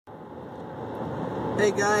Hey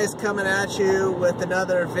guys, coming at you with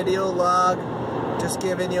another video log, just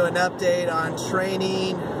giving you an update on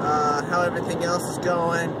training, how everything else is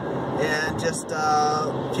going, and just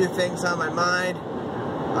a few things on my mind.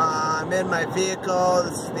 I'm in my vehicle.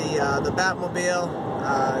 This is the Batmobile.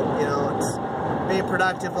 You know, it's being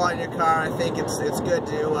productive while in your car. I think it's good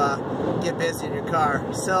to get busy in your car.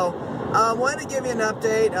 So I wanted to give you an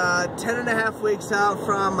update. 10.5 weeks out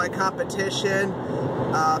from my competition.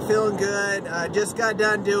 Feeling good. Just got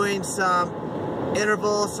done doing some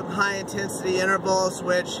intervals, some high intensity intervals,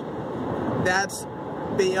 which that's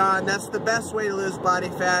the best way to lose body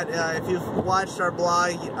fat. If you've watched our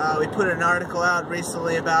blog, we put an article out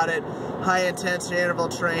recently about it. High intensity interval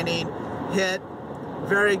training, HIIT,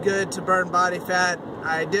 very good to burn body fat.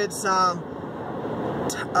 I did some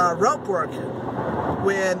rope work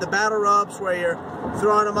with the battle ropes, where you're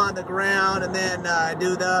throwing them on the ground, and then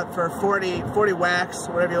do that for 40 whacks,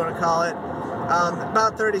 whatever you want to call it,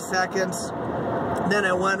 about 30 seconds. Then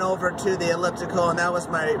I went over to the elliptical, and that was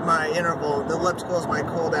my interval. The elliptical is my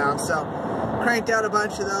cool down. So cranked out a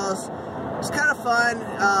bunch of those. It's kind of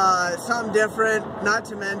fun, something different. Not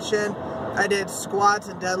to mention, I did squats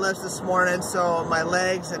and deadlifts this morning, so my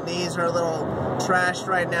legs and knees are a little trashed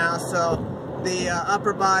right now. So the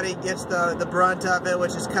upper body gets the brunt of it,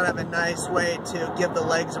 which is kind of a nice way to give the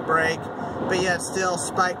legs a break, but yet still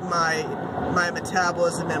spike my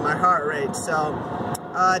metabolism and my heart rate. So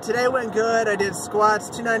today went good. I did squats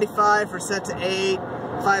 295 for sets of 8,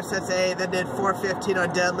 5 sets of 8, then did 415 on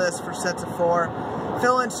deadlifts for sets of 4.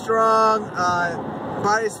 Feeling strong,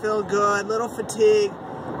 body's feeling good, little fatigue.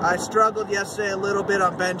 I struggled yesterday a little bit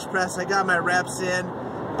on bench press. I got my reps in,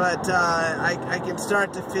 but I can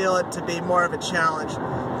start to feel it to be more of a challenge.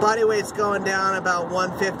 Body weight's going down about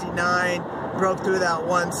 159, broke through that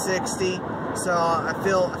 160, so I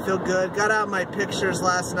feel good. Got out my pictures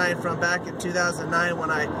last night from back in 2009 when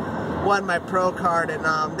I won my pro card, and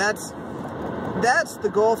that's the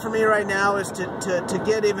goal for me right now, is to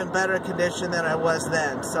get even better condition than I was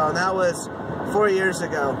then. So that was 4 years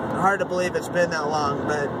ago. Hard to believe it's been that long,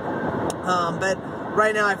 but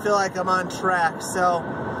right now I feel like I'm on track. So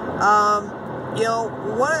you know,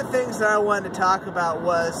 one of the things that I wanted to talk about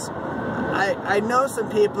was, I know some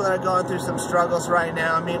people that are going through some struggles right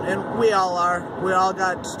now. I mean, and we all are. We all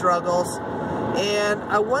got struggles. And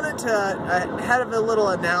I wanted to, I had a little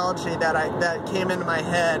analogy that came into my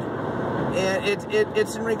head. And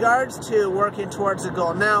it's in regards to working towards a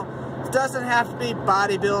goal. Now, it doesn't have to be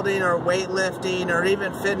bodybuilding or weightlifting or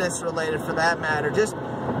even fitness related for that matter. Just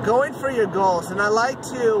going for your goals. And I like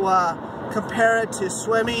to compare it to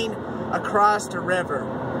swimming across a river.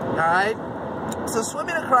 Alright? So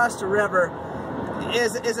swimming across a river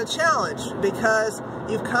is a challenge, because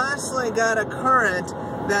you've constantly got a current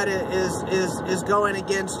that is going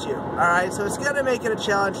against you. Alright? So it's going to make it a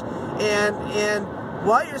challenge. And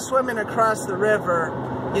while you're swimming across the river,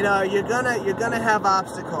 you know, you're gonna have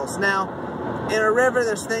obstacles. Now, in a river,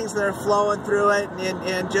 there's things that are flowing through it,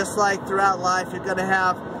 and just like throughout life, you're gonna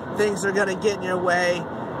have things that are gonna get in your way,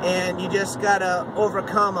 and you just gotta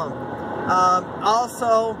overcome them.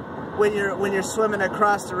 Also, when you're swimming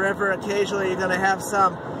across the river, occasionally you're gonna have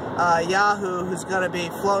some yahoo who's gonna be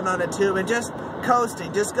floating on a tube and just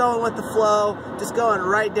coasting, just going with the flow, just going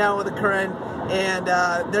right down with the current, and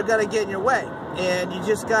they're gonna get in your way. And you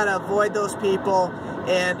just gotta avoid those people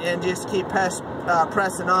and just keep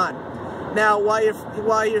pressing on. Now,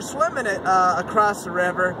 while you're swimming across the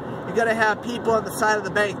river, you're gonna have people on the side of the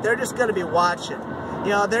bank. They're just gonna be watching. You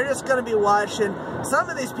know, they're just gonna be watching. Some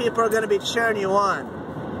of these people are gonna be cheering you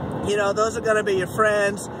on. You know, those are gonna be your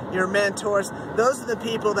friends, your mentors. Those are the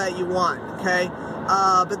people that you want. Okay.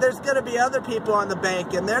 But there's going to be other people on the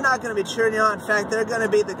bank, and they're not going to be cheering you on. In fact, they're going to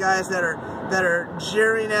be the guys that are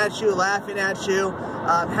jeering at you, laughing at you,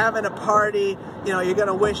 having a party. You know, you're going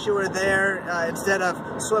to wish you were there instead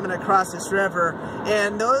of swimming across this river.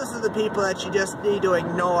 And those are the people that you just need to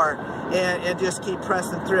ignore and just keep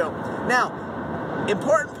pressing through. Now,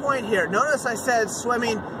 important point here. Notice I said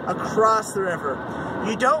swimming across the river.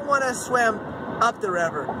 You don't want to swim up the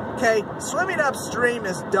river. Okay, swimming upstream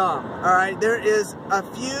is dumb. Alright, there is a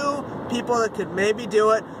few people that could maybe do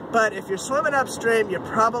it, but if you're swimming upstream, you're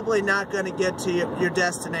probably not going to get to your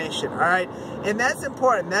destination. Alright, and that's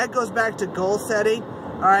important. That goes back to goal setting.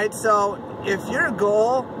 Alright, so if your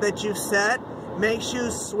goal that you've set makes you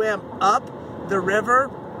swim up the river,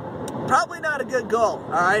 probably not a good goal.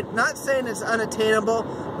 Alright, not saying it's unattainable,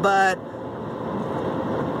 but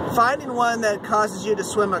finding one that causes you to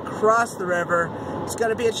swim across the river, it's going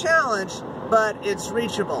to be a challenge, but it's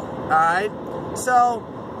reachable. Alright? So,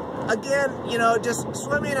 again, you know, just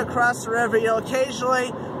swimming across the river, you know, occasionally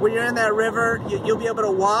when you're in that river, you'll be able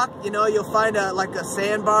to walk, you know, you'll find like a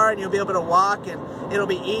sandbar and you'll be able to walk and it'll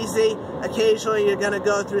be easy. Occasionally you're going to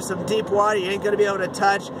go through some deep water you ain't going to be able to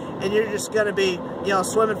touch and you're just going to be, you know,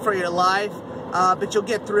 swimming for your life, but you'll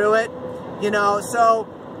get through it, you know. So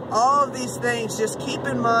all of these things, just keep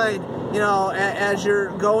in mind, you know, as you're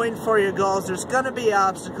going for your goals, there's going to be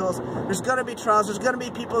obstacles, there's going to be trials, there's going to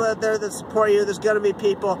be people out there that support you, there's going to be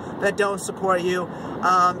people that don't support you,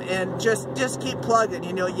 and just keep plugging,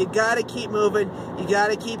 you know, you got to keep moving, you got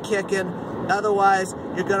to keep kicking, otherwise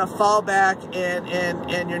you're going to fall back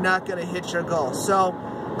and you're not going to hit your goal. So,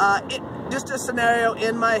 just a scenario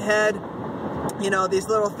in my head, you know, these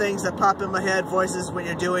little things that pop in my head, voices when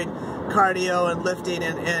you're doing cardio and lifting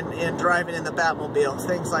and driving in the Batmobile,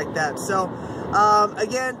 things like that. So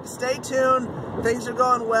again, stay tuned. Things are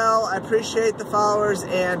going well. I appreciate the followers,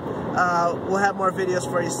 and we'll have more videos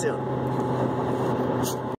for you soon.